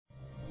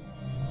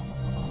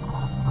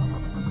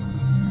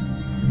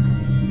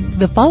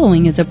The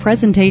following is a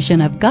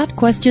presentation of Got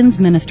Questions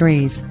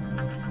Ministries.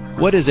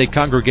 What is a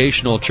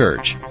Congregational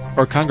Church,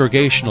 or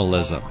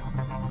Congregationalism?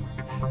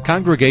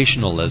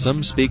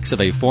 Congregationalism speaks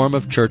of a form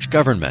of church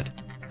government.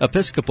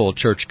 Episcopal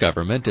church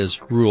government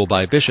is ruled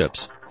by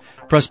bishops.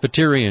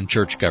 Presbyterian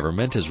church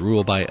government is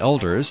ruled by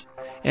elders,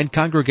 and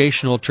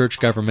Congregational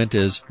church government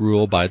is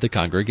ruled by the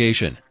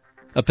congregation.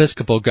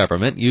 Episcopal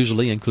government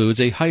usually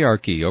includes a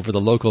hierarchy over the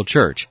local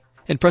church,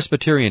 and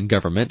Presbyterian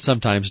government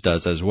sometimes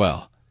does as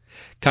well.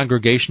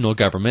 Congregational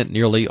government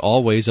nearly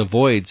always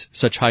avoids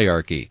such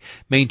hierarchy,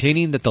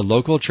 maintaining that the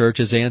local church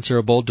is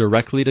answerable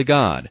directly to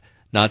God,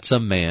 not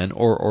some man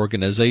or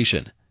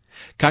organization.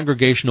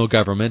 Congregational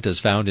government is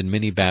found in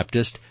many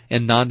Baptist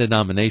and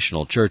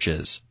non-denominational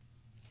churches.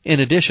 In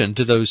addition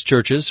to those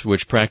churches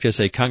which practice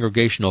a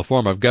congregational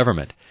form of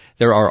government,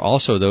 there are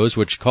also those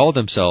which call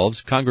themselves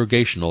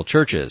Congregational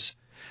churches.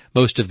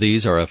 Most of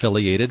these are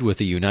affiliated with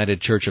the United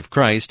Church of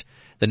Christ,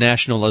 the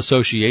National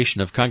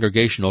Association of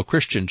Congregational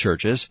Christian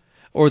Churches,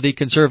 or the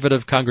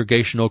Conservative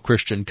Congregational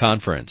Christian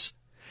Conference.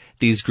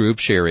 These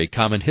groups share a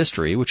common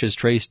history which is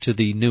traced to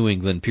the New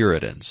England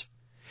Puritans.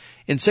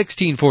 In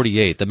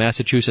 1648, the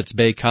Massachusetts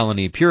Bay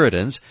Colony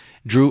Puritans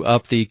drew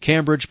up the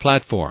Cambridge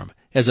Platform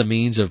as a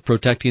means of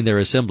protecting their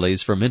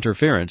assemblies from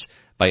interference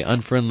by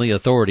unfriendly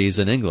authorities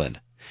in England,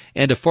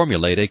 and to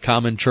formulate a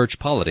common church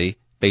polity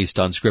based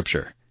on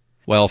Scripture.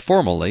 While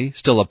formally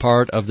still a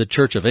part of the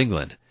Church of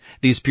England,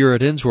 these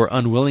Puritans were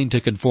unwilling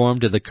to conform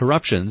to the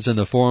corruptions in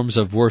the forms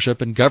of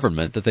worship and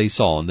government that they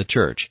saw in the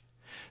church.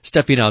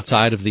 Stepping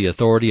outside of the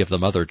authority of the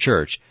Mother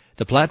Church,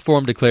 the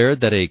platform declared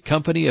that a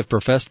company of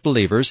professed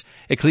believers,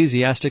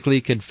 ecclesiastically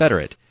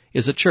confederate,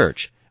 is a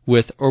church,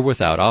 with or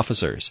without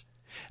officers.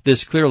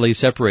 This clearly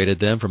separated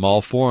them from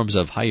all forms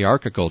of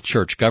hierarchical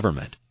church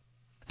government.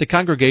 The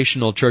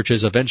Congregational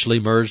churches eventually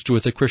merged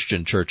with the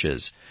Christian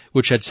churches,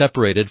 which had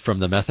separated from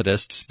the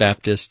Methodists,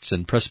 Baptists,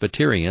 and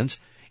Presbyterians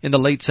in the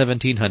late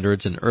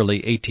 1700s and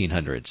early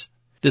 1800s.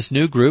 This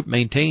new group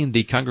maintained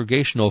the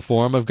congregational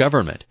form of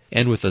government,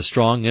 and with a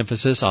strong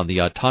emphasis on the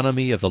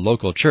autonomy of the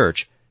local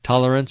church,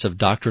 tolerance of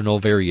doctrinal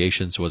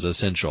variations was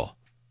essential.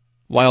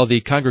 While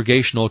the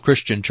Congregational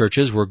Christian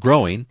churches were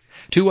growing,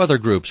 two other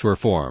groups were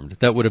formed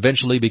that would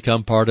eventually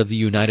become part of the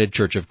United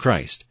Church of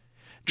Christ.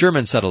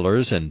 German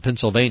settlers in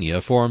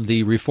Pennsylvania formed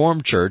the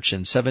Reformed Church in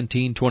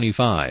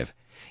 1725,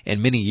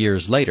 and many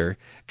years later,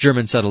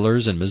 German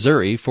settlers in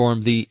Missouri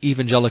formed the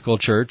Evangelical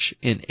Church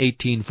in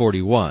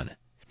 1841.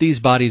 These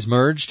bodies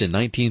merged in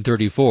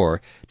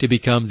 1934 to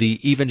become the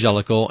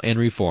Evangelical and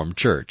Reformed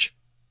Church.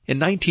 In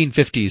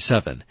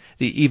 1957,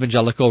 the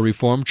Evangelical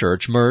Reformed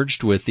Church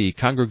merged with the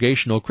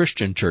Congregational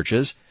Christian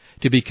Churches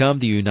to become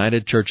the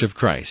United Church of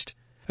Christ.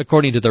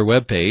 According to their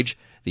webpage,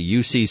 the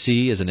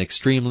UCC is an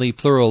extremely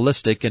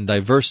pluralistic and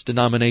diverse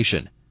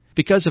denomination.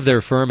 Because of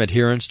their firm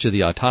adherence to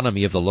the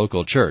autonomy of the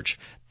local church,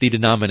 the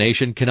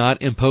denomination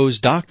cannot impose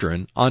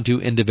doctrine onto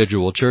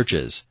individual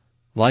churches.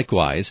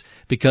 Likewise,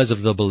 because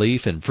of the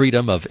belief in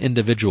freedom of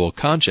individual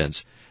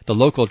conscience, the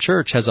local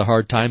church has a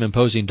hard time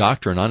imposing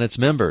doctrine on its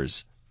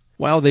members.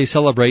 While they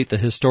celebrate the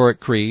historic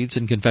creeds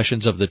and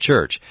confessions of the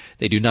church,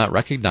 they do not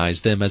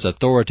recognize them as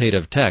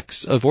authoritative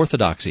texts of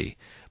orthodoxy,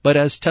 but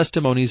as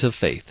testimonies of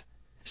faith.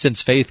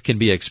 Since faith can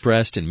be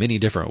expressed in many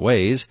different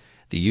ways,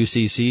 the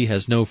UCC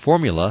has no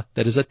formula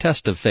that is a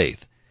test of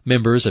faith.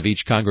 Members of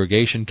each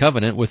congregation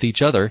covenant with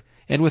each other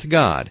and with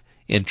God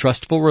in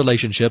trustful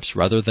relationships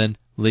rather than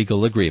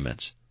legal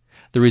agreements.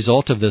 The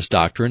result of this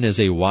doctrine is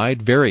a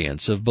wide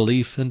variance of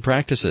belief and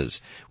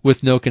practices,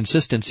 with no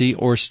consistency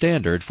or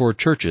standard for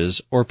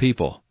churches or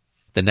people.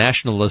 The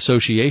National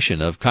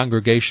Association of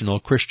Congregational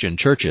Christian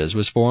Churches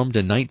was formed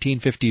in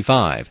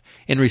 1955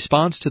 in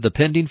response to the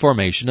pending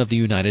formation of the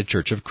United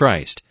Church of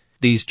Christ.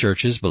 These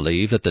churches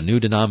believe that the new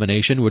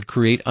denomination would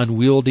create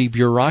unwieldy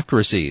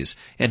bureaucracies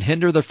and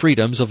hinder the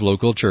freedoms of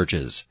local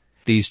churches.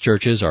 These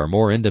churches are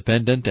more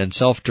independent and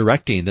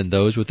self-directing than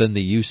those within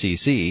the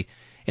UCC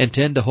and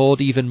tend to hold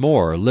even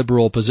more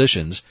liberal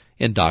positions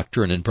in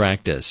doctrine and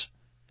practice.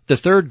 The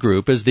third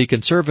group is the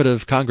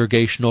Conservative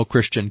Congregational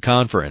Christian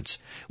Conference,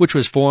 which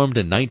was formed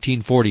in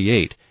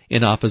 1948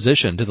 in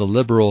opposition to the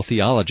liberal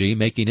theology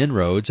making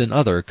inroads in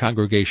other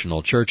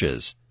congregational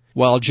churches.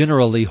 While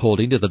generally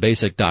holding to the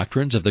basic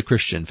doctrines of the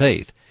Christian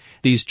faith,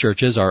 these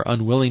churches are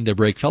unwilling to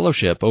break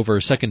fellowship over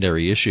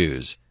secondary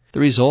issues. The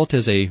result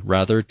is a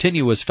rather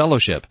tenuous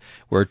fellowship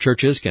where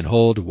churches can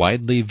hold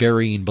widely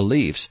varying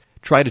beliefs,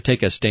 try to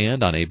take a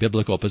stand on a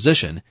biblical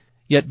position,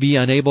 yet be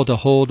unable to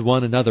hold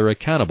one another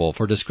accountable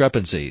for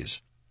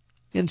discrepancies.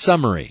 In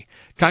summary,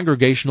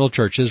 congregational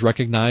churches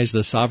recognize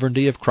the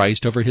sovereignty of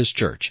Christ over His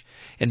church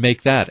and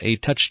make that a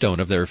touchstone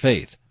of their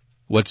faith.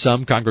 What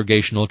some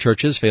congregational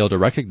churches fail to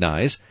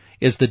recognize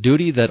is the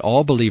duty that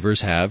all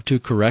believers have to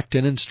correct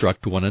and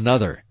instruct one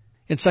another.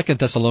 In 2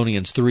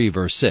 Thessalonians 3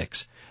 verse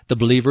 6, the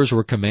believers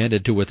were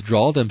commanded to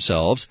withdraw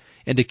themselves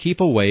and to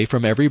keep away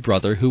from every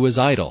brother who is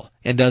idle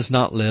and does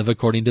not live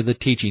according to the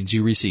teachings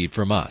you received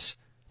from us.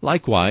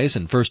 Likewise,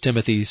 in 1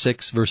 Timothy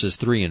 6 verses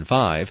 3 and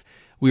 5,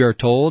 We are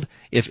told,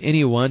 "If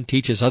anyone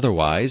teaches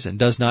otherwise, and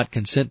does not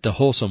consent to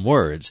wholesome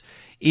words,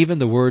 even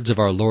the words of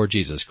our Lord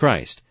Jesus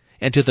Christ,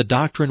 and to the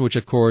doctrine which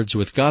accords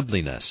with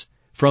godliness,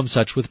 from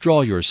such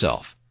withdraw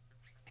yourself."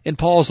 In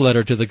Paul's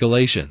letter to the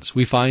Galatians,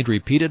 we find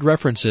repeated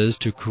references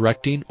to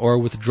correcting or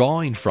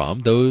withdrawing from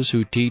those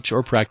who teach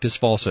or practice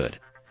falsehood.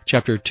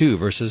 Chapter 2,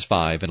 verses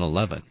 5 and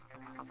 11.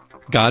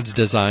 God's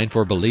design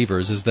for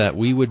believers is that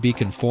we would be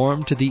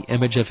conformed to the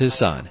image of His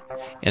Son,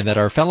 and that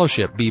our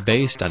fellowship be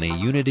based on a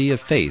unity of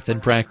faith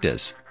and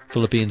practice.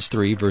 Philippians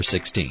 3, verse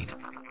 16.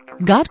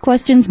 God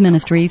Questions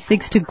Ministry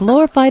seeks to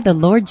glorify the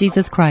Lord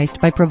Jesus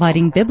Christ by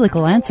providing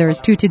biblical answers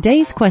to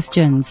today's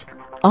questions.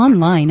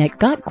 Online at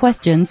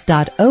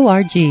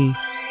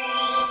GotQuestions.org.